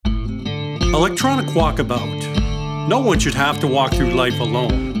Electronic Walkabout. No one should have to walk through life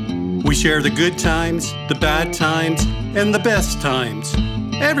alone. We share the good times, the bad times, and the best times.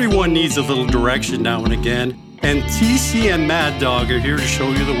 Everyone needs a little direction now and again, and TC and Mad Dog are here to show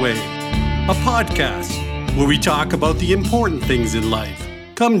you the way. A podcast where we talk about the important things in life.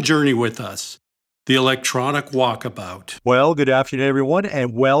 Come journey with us. The Electronic Walkabout. Well, good afternoon, everyone,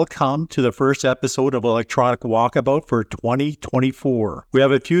 and welcome to the first episode of Electronic Walkabout for 2024. We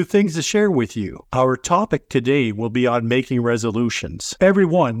have a few things to share with you. Our topic today will be on making resolutions.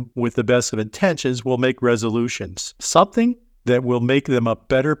 Everyone with the best of intentions will make resolutions. Something that will make them a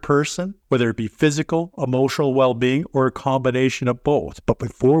better person, whether it be physical, emotional well-being, or a combination of both. But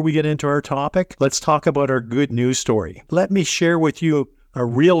before we get into our topic, let's talk about our good news story. Let me share with you a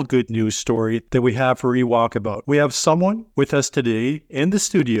real good news story that we have for eWalkabout. We have someone with us today in the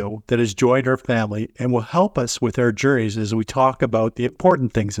studio that has joined our family and will help us with our journeys as we talk about the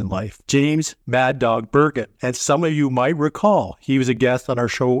important things in life. James Mad Dog Bergen. And some of you might recall, he was a guest on our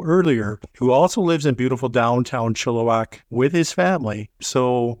show earlier, who also lives in beautiful downtown Chilliwack with his family.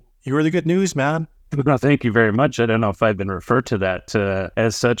 So you're the good news, man. No, thank you very much. I don't know if I've been referred to that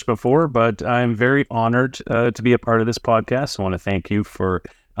as such before, but I'm very honored to be a part of this podcast. I want to thank you for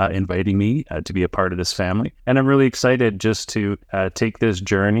inviting me to be a part of this family. And I'm really excited just to take this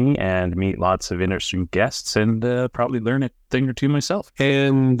journey and meet lots of interesting guests and probably learn a thing or two myself.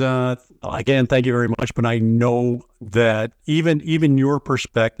 And again, thank you very much. But I know that even your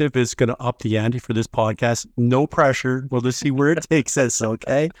perspective is going to up the ante for this podcast. No pressure. We'll just see where it takes us,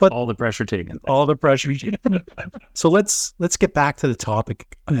 okay? But all the pressure taken. All the pressure taken. So let's get back to the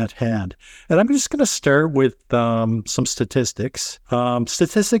topic at hand. And I'm just going to start with some statistics.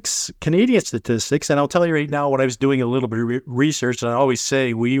 Canadian statistics. And I'll tell you right now, when I was doing a little bit of research, and I always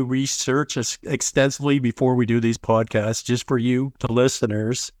say we research extensively before we do these podcasts, just for you, the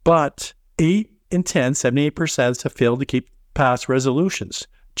listeners. But 8 in 10, 78% have failed to keep past resolutions.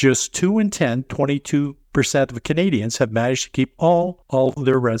 Just 2 in 10, 22% of Canadians have managed to keep all of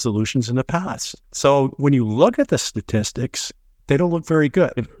their resolutions in the past. So when you look at the statistics, they don't look very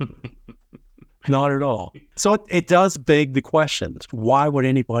good. Not at all. So it does beg the questions. Why would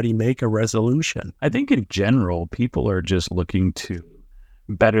anybody make a resolution? I think in general, people are just looking to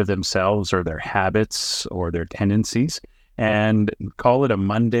better themselves or their habits or their tendencies. And call it a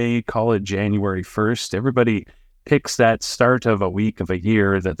Monday, call it January 1st. Everybody picks that start of a week of a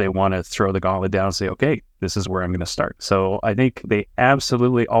year that they want to throw the gauntlet down and say, okay, this is where I'm going to start. So I think they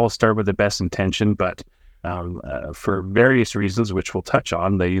absolutely all start with the best intention, but for various reasons, which we'll touch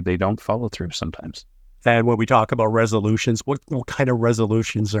on, they don't follow through sometimes. And when we talk about resolutions, what kind of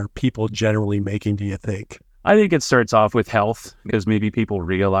resolutions are people generally making, do you think? I think it starts off with health, because maybe people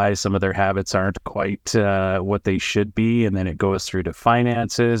realize some of their habits aren't quite what they should be. And then it goes through to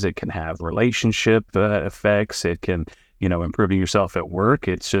finances. It can have relationship effects. It can, improving yourself at work.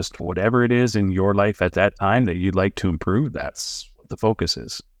 It's just whatever it is in your life at that time that you'd like to improve. That's what the focus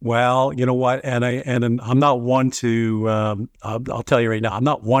is. Well, you know what? And I'm not one to, I'll tell you right now, I'm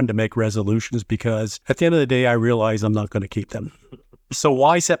not one to make resolutions, because at the end of the day, I realize I'm not going to keep them. So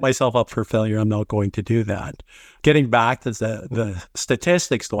why set myself up for failure? I'm not going to do that. Getting back to the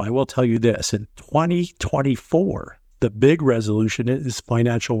statistics, though, I will tell you this. In 2024, the big resolution is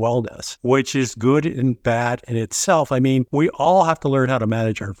financial wellness, which is good and bad in itself. I mean, we all have to learn how to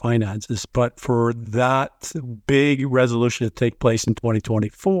manage our finances, but for that big resolution to take place in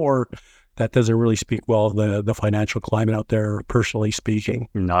 2024, that doesn't really speak well of the financial climate out there, personally speaking.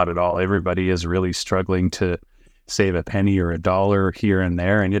 Not at all. Everybody is really struggling to save a penny or a dollar here and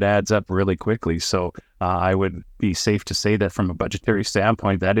there, and it adds up really quickly. So I would be safe to say that from a budgetary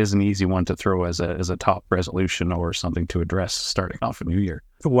standpoint, that is an easy one to throw as a top resolution or something to address starting off a new year.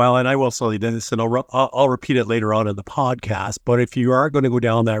 Well, and I will say this, and I'll repeat it later on in the podcast, but if you are going to go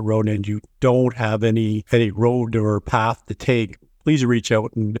down that road and you don't have any road or path to take, please reach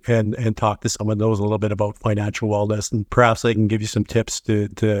out and talk to someone that knows a little bit about financial wellness, and perhaps they can give you some tips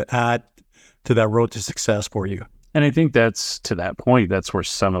to add to that road to success for you. And I think that's, to that point, that's where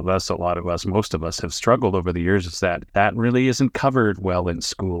some of us, a lot of us, most of us have struggled over the years, is that really isn't covered well in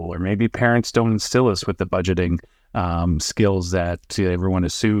school, or maybe parents don't instill us with the budgeting skills that everyone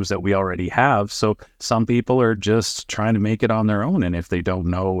assumes that we already have. So some people are just trying to make it on their own. And if they don't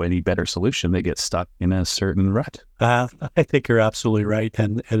know any better solution, they get stuck in a certain rut. I think you're absolutely right.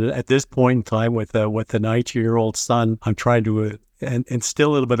 And at this point in time with the 19-year-old son, I'm trying to and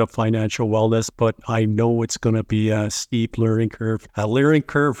still a little bit of financial wellness, but I know it's going to be a steep learning curve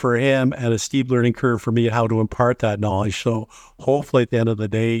for him and a steep learning curve for me how to impart that knowledge. So hopefully at the end of the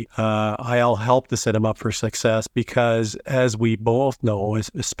day, I'll help to set him up for success, because as we both know,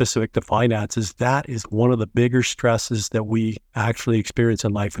 as specific to finances, that is one of the bigger stresses that we actually experience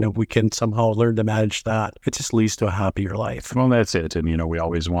in life. And if we can somehow learn to manage that, it just leads to a happier life. Well, that's it. And, we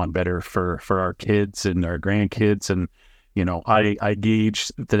always want better for our kids and our grandkids. And, I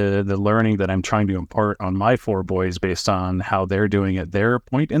gauge the learning that I'm trying to impart on my 4 boys based on how they're doing at their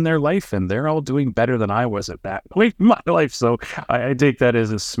point in their life. And they're all doing better than I was at that point in my life. So I take that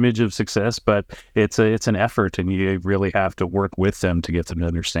as a smidge of success, but it's an effort, and you really have to work with them to get them to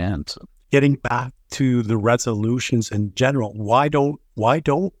understand. So. Getting back to the resolutions in general, why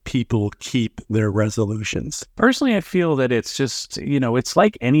don't people keep their resolutions? Personally, I feel that it's just, it's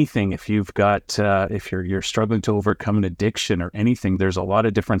like anything. If you've got, if you're struggling to overcome an addiction or anything, there's a lot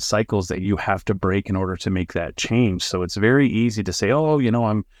of different cycles that you have to break in order to make that change. So it's very easy to say, oh,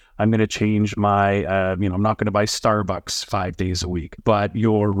 I'm going to change my, I'm not going to buy Starbucks 5 days a week, but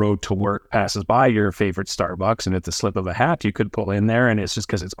your road to work passes by your favorite Starbucks, and at the slip of a hat, you could pull in there, and it's just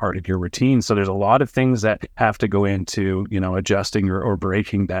because it's part of your routine. So there's a lot of things that have to go into, adjusting or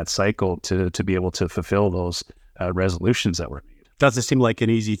breaking that cycle to be able to fulfill those resolutions that were made. Doesn't seem like an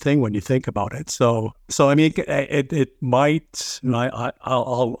easy thing when you think about it. So I mean, it might.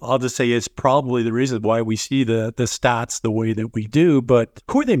 I'll just say it's probably the reason why we see the stats the way that we do. But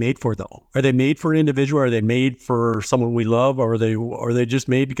who are they made for, though? Are they made for an individual? Are they made for someone we love? Or are they just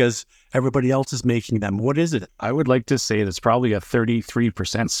made because everybody else is making them? What is it? I would like to say it's probably a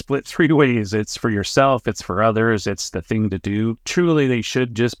 33% split 3 ways. It's for yourself. It's for others. It's the thing to do. Truly, they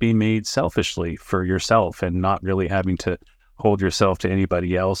should just be made selfishly for yourself, and not really having to hold yourself to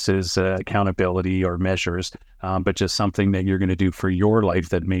anybody else's accountability or measures, but just something that you're going to do for your life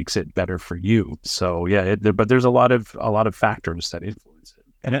that makes it better for you. So yeah, but there's a lot of factors that influence it.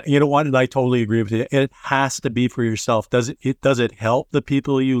 And you know what? And I totally agree with you. It has to be for yourself. Does it help the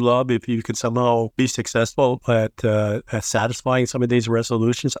people you love if you can somehow be successful at satisfying some of these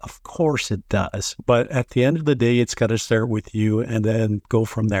resolutions? Of course it does. But at the end of the day, it's got to start with you and then go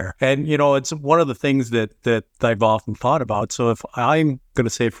from there. And it's one of the things that I've often thought about. So if I'm going to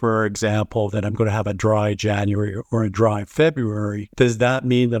say, for example, that I'm going to have a dry January or a dry February, does that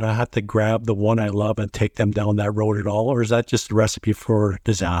mean that I have to grab the one I love and take them down that road at all? Or is that just a recipe for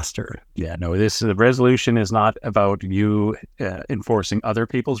disaster? Yeah, no, the resolution is not about you enforcing other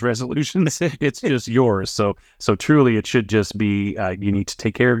people's resolutions. It's just yours. So truly, it should just be you need to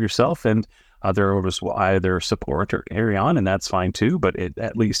take care of yourself, and others will either support or carry on, and that's fine too, but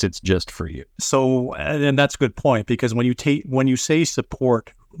at least it's just for you. So, and that's a good point, because when you say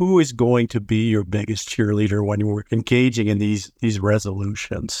support, who is going to be your biggest cheerleader when you're engaging in these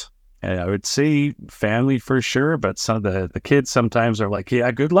resolutions? And I would say family for sure, but some of the kids sometimes are like,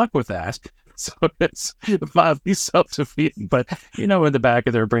 yeah, good luck with that. So it's mildly self-defeating, but in the back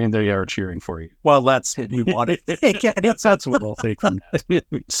of their brain, they are cheering for you. Well, that's what we want it. That's what we'll take from that.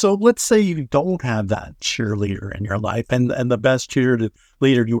 So let's say you don't have that cheerleader in your life, and the best cheerleader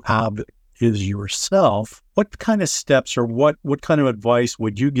you have is yourself. What kind of steps or what kind of advice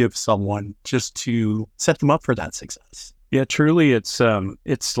would you give someone just to set them up for that success? Yeah, truly, it's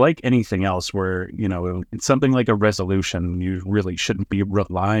like anything else where, it's something like a resolution. You really shouldn't be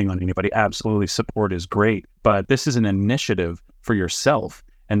relying on anybody. Absolutely, support is great, but this is an initiative for yourself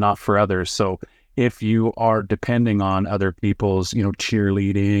and not for others. So if you are depending on other people's,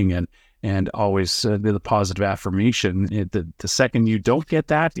 cheerleading and always the positive affirmation, the second you don't get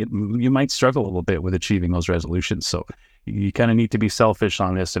that, you might struggle a little bit with achieving those resolutions. So you kind of need to be selfish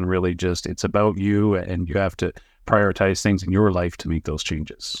on this, and really just, it's about you, and you have to prioritize things in your life to make those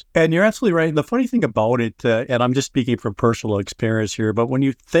changes. And you're absolutely right. The funny thing about it, and I'm just speaking from personal experience here, but when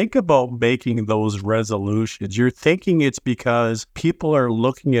you think about making those resolutions, you're thinking it's because people are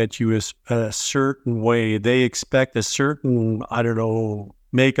looking at you as a certain way. They expect a certain,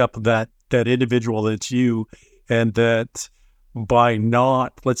 makeup of that individual that's you, and that by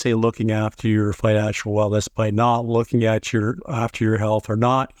not, let's say, looking after your financial wellness, by not looking at after your health, or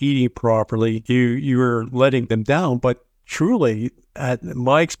not eating properly, you're letting them down. But truly,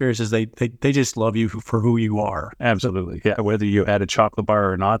 my experience is they just love you for who you are. Absolutely. Yeah. Whether you had a chocolate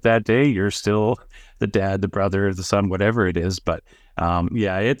bar or not that day, you're still the dad, the brother, the son, whatever it is. But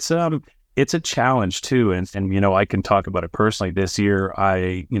it's a challenge too. And I can talk about it personally. This year,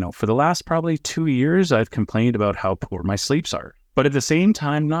 for the last probably 2 years, I've complained about how poor my sleeps are. But at the same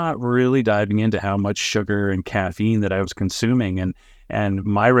time, not really diving into how much sugar and caffeine that I was consuming. And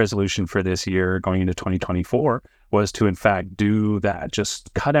my resolution for this year, going into 2024, was to in fact do that,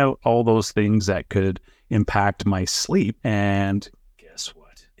 just cut out all those things that could impact my sleep. And guess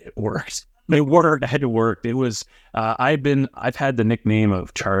what? It worked. It worked. It worked. It was, I've had the nickname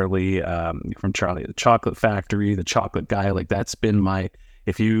of Charlie, from Charlie the Chocolate Factory, the chocolate guy. Like that's been my,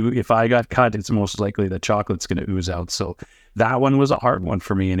 if I got cut, it's most likely the chocolate's going to ooze out. So that one was a hard one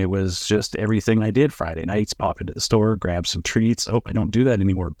for me. And it was just everything I did Friday nights, pop into the store, grab some treats. Oh, I don't do that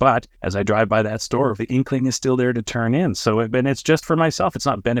anymore. But as I drive by that store, the inkling is still there to turn in. So it's just for myself. It's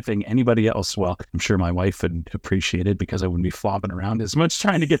not benefiting anybody else. Well, I'm sure my wife would appreciate it because I wouldn't be flopping around as much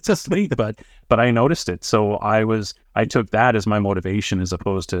trying to get to sleep, but I noticed it. So I took that as my motivation as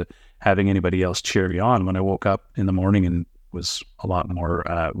opposed to having anybody else cheer me on. When I woke up in the morning and was a lot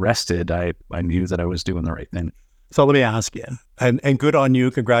more rested, I knew that I was doing the right thing. So let me ask you, and good on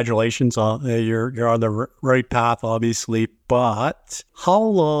you. Congratulations on you're on the right path, obviously. But how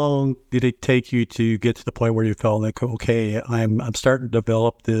long did it take you to get to the point where you felt like, okay, I'm starting to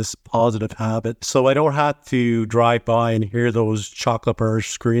develop this positive habit, so I don't have to drive by and hear those chocolate bars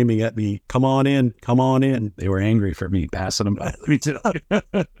screaming at me, "Come on in, come on in." They were angry for me passing them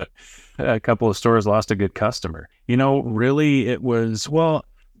by. A couple of stores lost a good customer. Really, it was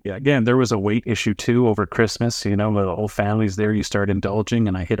yeah, again, there was a weight issue too over Christmas. The whole family's there. You start indulging,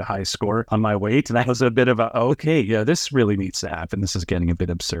 and I hit a high score on my weight. And that was a bit of okay, yeah, this really needs to happen. This is getting a bit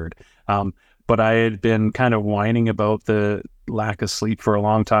absurd. But I had been kind of whining about the lack of sleep for a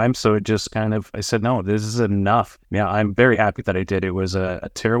long time. So it just I said, no, this is enough. Yeah, I'm very happy that I did. It was a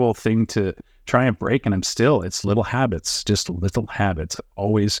terrible thing to try and break. And it's little habits, just little habits.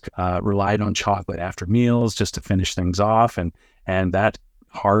 Always relied on chocolate after meals just to finish things off. And that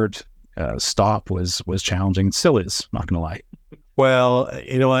hard stop was challenging. It still is, not gonna lie. Well,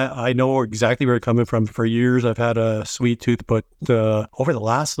 I know exactly where you're coming from. For years I've had a sweet tooth, but over the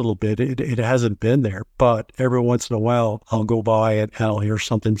last little bit it hasn't been there. But every once in a while I'll go by and I'll hear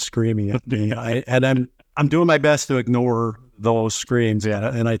something screaming at me. I'm doing my best to ignore those screams,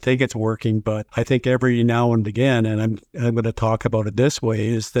 and I think it's working. But I think every now and again, and I'm going to talk about it this way,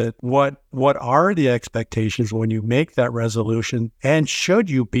 is that what are the expectations when you make that resolution? And should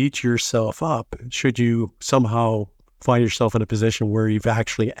you beat yourself up? Should you somehow find yourself in a position where you've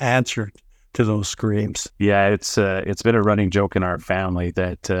actually answered to those screams? Yeah, it's been a running joke in our family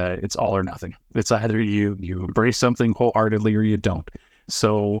that it's all or nothing. It's either you embrace something wholeheartedly or you don't.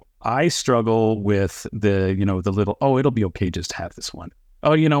 So I struggle with the little, it'll be okay just to have this one.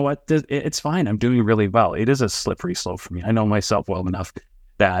 Oh, you know what? It's fine. I'm doing really well. It is a slippery slope for me. I know myself well enough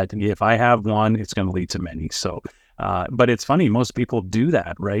that if I have one, it's going to lead to many. So, but it's funny. Most people do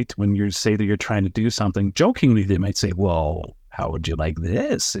that, right? When you say that you're trying to do something, jokingly, they might say, well, how would you like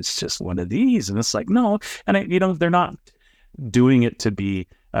this? It's just one of these. And it's like, no. And, they're not doing it to be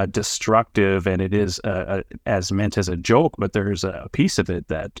destructive, and it is as meant as a joke, but there's a piece of it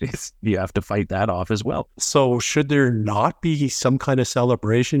that you have to fight that off as well. So should there not be some kind of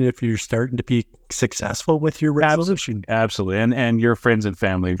celebration if you're starting to be successful with your resolution? Absolutely. And your friends and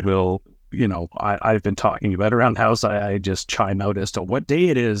family will, I've been talking about around the house. I just chime out as to what day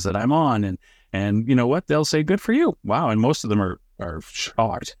it is that I'm on, and you know what, they'll say, good for you. Wow. And most of them are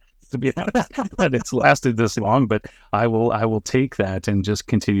shocked to be honest that it's lasted this long, but I will take that and just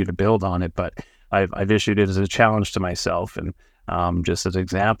continue to build on it. But I've issued it as a challenge to myself. And just as an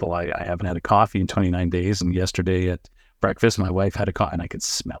example, I haven't had a coffee in 29 days. And yesterday at breakfast, my wife had a coffee and I could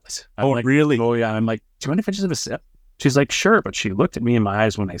smell it. Really? Oh yeah. I'm like, do you mind if I just have a sip? She's like, sure. But she looked at me in my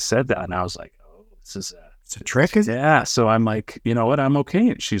eyes when I said that. And I was like, oh, this is it's a trick, is it? Yeah. So I'm like, you know what? I'm okay.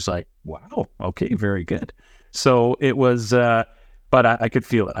 And she's like, wow. Okay. Very good. So it was, but I could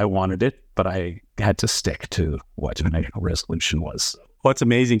feel it. I wanted it, but I had to stick to what my resolution was. Well, it's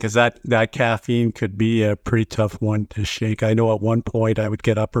amazing because that caffeine could be a pretty tough one to shake. I know at one point I would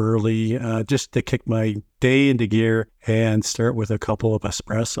get up early just to kick my day into gear and start with a couple of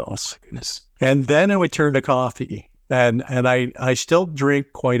espressos. Goodness. And then I would turn to coffee. And I still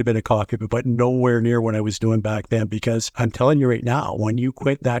drink quite a bit of coffee, but nowhere near what I was doing back then, because I'm telling you right now, when you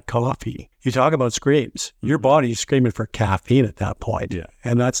quit that coffee, you talk about screams. Your body's screaming for caffeine at that point. Yeah.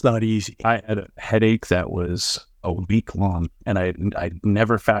 And that's not easy. I had a headache that was a week long, and I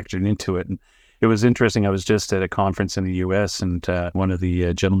never factored into it. And it was interesting. I was just at a conference in the U.S., and one of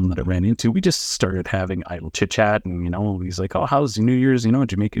the gentlemen that I ran into, we just started having idle chit chat, and he's like, "Oh, how's New Year's?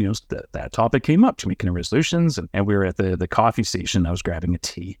 Jamaica." That topic came up, Jamaican resolutions, and we were at the coffee station. I was grabbing a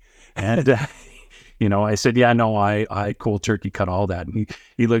tea, and I said, "Yeah, no, I cold turkey cut all that." And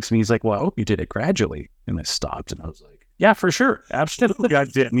he looks at me, he's like, "Well, I hope you did it gradually." And I stopped, and I was like, "Yeah, for sure, absolutely, I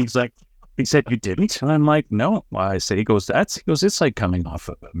did." And he's like, He said, you didn't? And I'm like, no. Well, I said, he goes, it's like coming off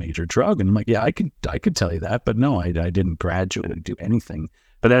of a major drug. And I'm like, yeah, I could tell you that, but no, I didn't gradually do anything.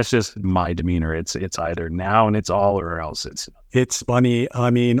 But that's just my demeanor. It's either now and it's all, or else it's funny. I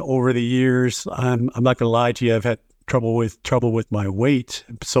mean, over the years, I'm not going to lie to you. I've had trouble with my weight.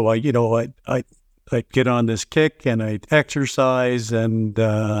 So I'd get on this kick and I'd exercise and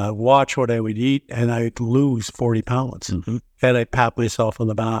watch what I would eat, and I'd lose 40 pounds. Mm-hmm. And I'd pat myself on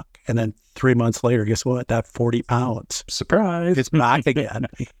the back. And then 3 months later, guess what? That 40 pounds. Surprise. It's back again.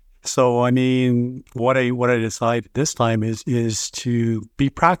 So, I mean, what I decided this time is to be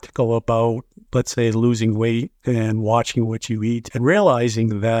practical about, let's say, losing weight and watching what you eat and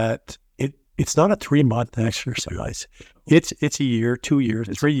realizing that it's not a 3-month exercise. It's a year, 2 years,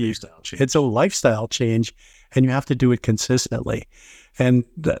 3 years. It's a lifestyle change, and you have to do it consistently. And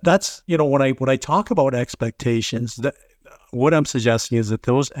that's, when I talk about expectations, what I'm suggesting is that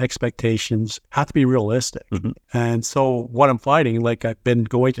those expectations have to be realistic. Mm-hmm. And so what I'm finding, like I've been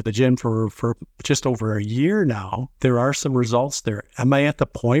going to the gym for just over a year now, there are some results there. Am I at the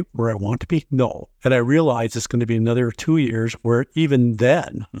point where I want to be? No. And I realize it's going to be another 2 years where even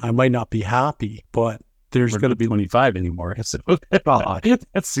then I might not be happy, but there's going to be 25 anymore. So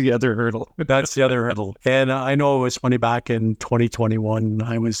that's the other hurdle. That's the other hurdle. And I know it was funny, back in 2021,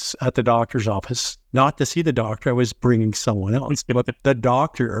 I was at the doctor's office, not to see the doctor. I was bringing someone else, but the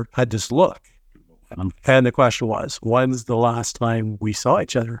doctor had this look. And the question was, when's the last time we saw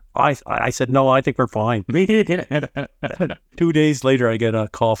each other? I said, no, I think we're fine. 2 days later, I get a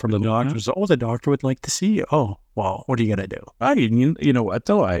call from the doctor. So, the doctor would like to see you. Oh, well, what are you going to do? You know what,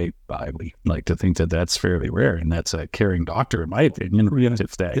 though? I like to think that that's fairly rare, and that's a caring doctor, in my opinion.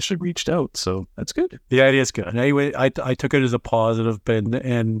 If they should reached out, so that's good. The idea is good. Anyway, I took it as a positive,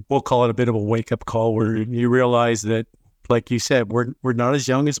 and we'll call it a bit of a wake-up call where you realize that, like you said, we're not as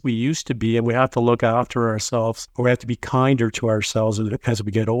young as we used to be, and we have to look after ourselves, or we have to be kinder to ourselves as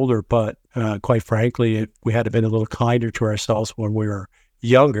we get older. But quite frankly, if we had been a little kinder to ourselves when we were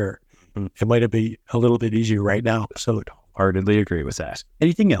younger, it might have been a little bit easier right now. So heartedly agree with that.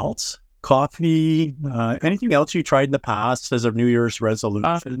 Anything else? Coffee? Anything else you tried in the past as a New Year's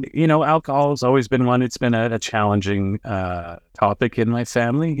resolution? Alcohol has always been one. It's been a challenging topic in my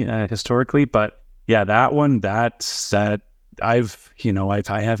family historically, but yeah, that one, I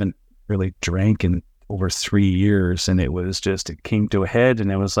haven't really drank in over 3 years, and it came to a head, and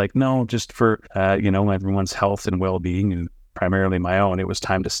it was like, no, just for, everyone's health and well-being, and primarily my own, it was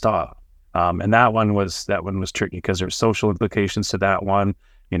time to stop. And that one was tricky because there's social implications to that one,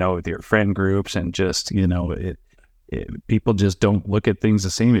 with your friend groups, and just, people just don't look at things the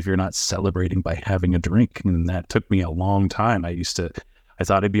same if you're not celebrating by having a drink. And that took me a long time. I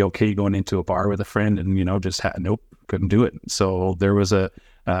thought it'd be okay going into a bar with a friend and, nope, couldn't do it. So there was a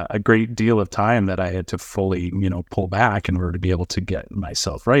great deal of time that I had to fully, pull back in order to be able to get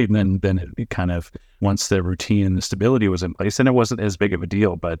myself right. And then it kind of, once the routine and the stability was in place, and it wasn't as big of a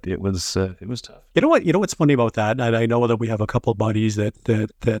deal, but it was tough. You know what's funny about that? And I know that we have a couple of buddies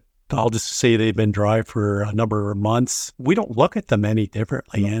that I'll just say they've been dry for a number of months. We don't look at them any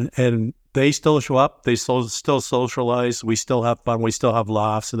differently. And they still show up. They still socialize. We still have fun. We still have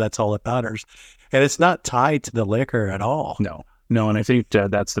laughs. And that's all that matters. And it's not tied to the liquor at all. No. And I think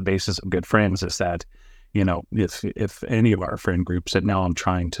that's the basis of good friends, is that, if any of our friend groups said, now I'm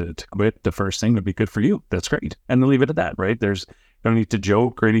trying to quit, the first thing would be good for you. That's great. And leave it at that, right? There's no need to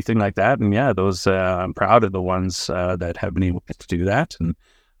joke or anything like that. And yeah, those, I'm proud of the ones that have been able to do that. And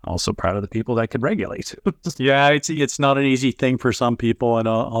also proud of the people that could regulate. Yeah, it's not an easy thing for some people, and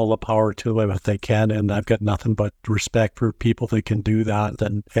all the power to them if they can. And I've got nothing but respect for people that can do that.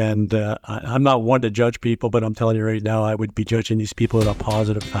 And I'm not one to judge people, but I'm telling you right now, I would be judging these people in a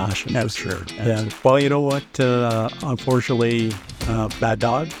positive fashion. That's true. Yeah. Well, you know what? Unfortunately, Bad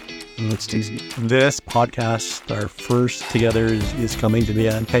Dog, this podcast, our first together, is coming to the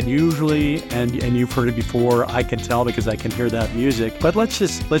end. And usually, and you've heard it before, I can tell because I can hear that music. But let's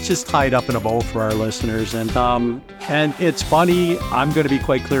just tie it up in a bow for our listeners. And it's funny. I'm going to be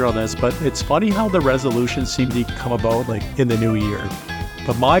quite clear on this, but it's funny how the resolutions seem to come about like in the new year.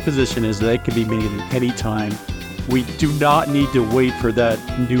 But my position is they can be made at any time. We do not need to wait for that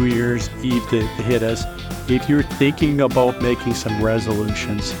New Year's Eve to hit us. If you're thinking about making some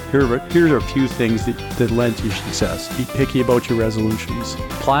resolutions, here are a few things that lend to your success. Be picky about your resolutions.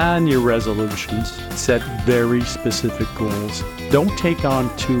 Plan your resolutions. Set very specific goals. Don't take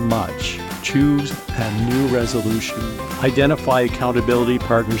on too much. Choose a new resolution. Identify accountability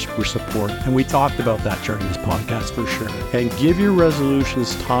partners for support. And we talked about that during this podcast for sure. And give your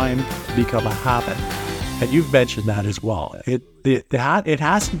resolutions time to become a habit. And you've mentioned that as well. It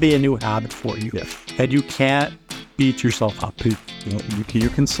has to be a new habit for you. Yeah. And you can't beat yourself up. You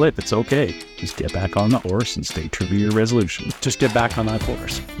can slip. It's okay. Just get back on the horse and stay true to your resolution. Just get back on that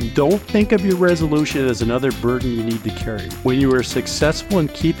horse. Don't think of your resolution as another burden you need to carry. When you are successful in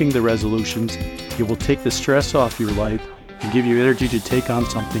keeping the resolutions, it will take the stress off your life and give you energy to take on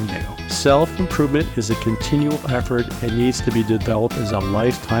something new. Self-improvement is a continual effort and needs to be developed as a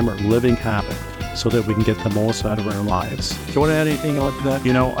lifetime or living habit so that we can get the most out of our lives. Do you want to add anything on to that?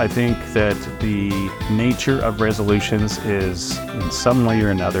 I think that the nature of resolutions is in some way or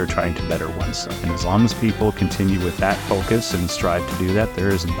another trying to better oneself. And as long as people continue with that focus and strive to do that, there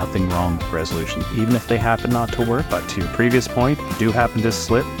is nothing wrong with resolutions, even if they happen not to work. But to your previous point, if you do happen to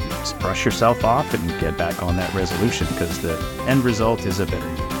slip, just brush yourself off and get back on that resolution because the end result is a better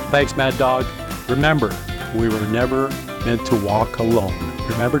you. Thanks, Mad Dog. Remember, we were never meant to walk alone.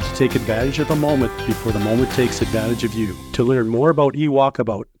 Remember to take advantage of the moment before the moment takes advantage of you. To learn more about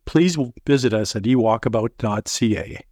eWalkabout, please visit us at ewalkabout.ca.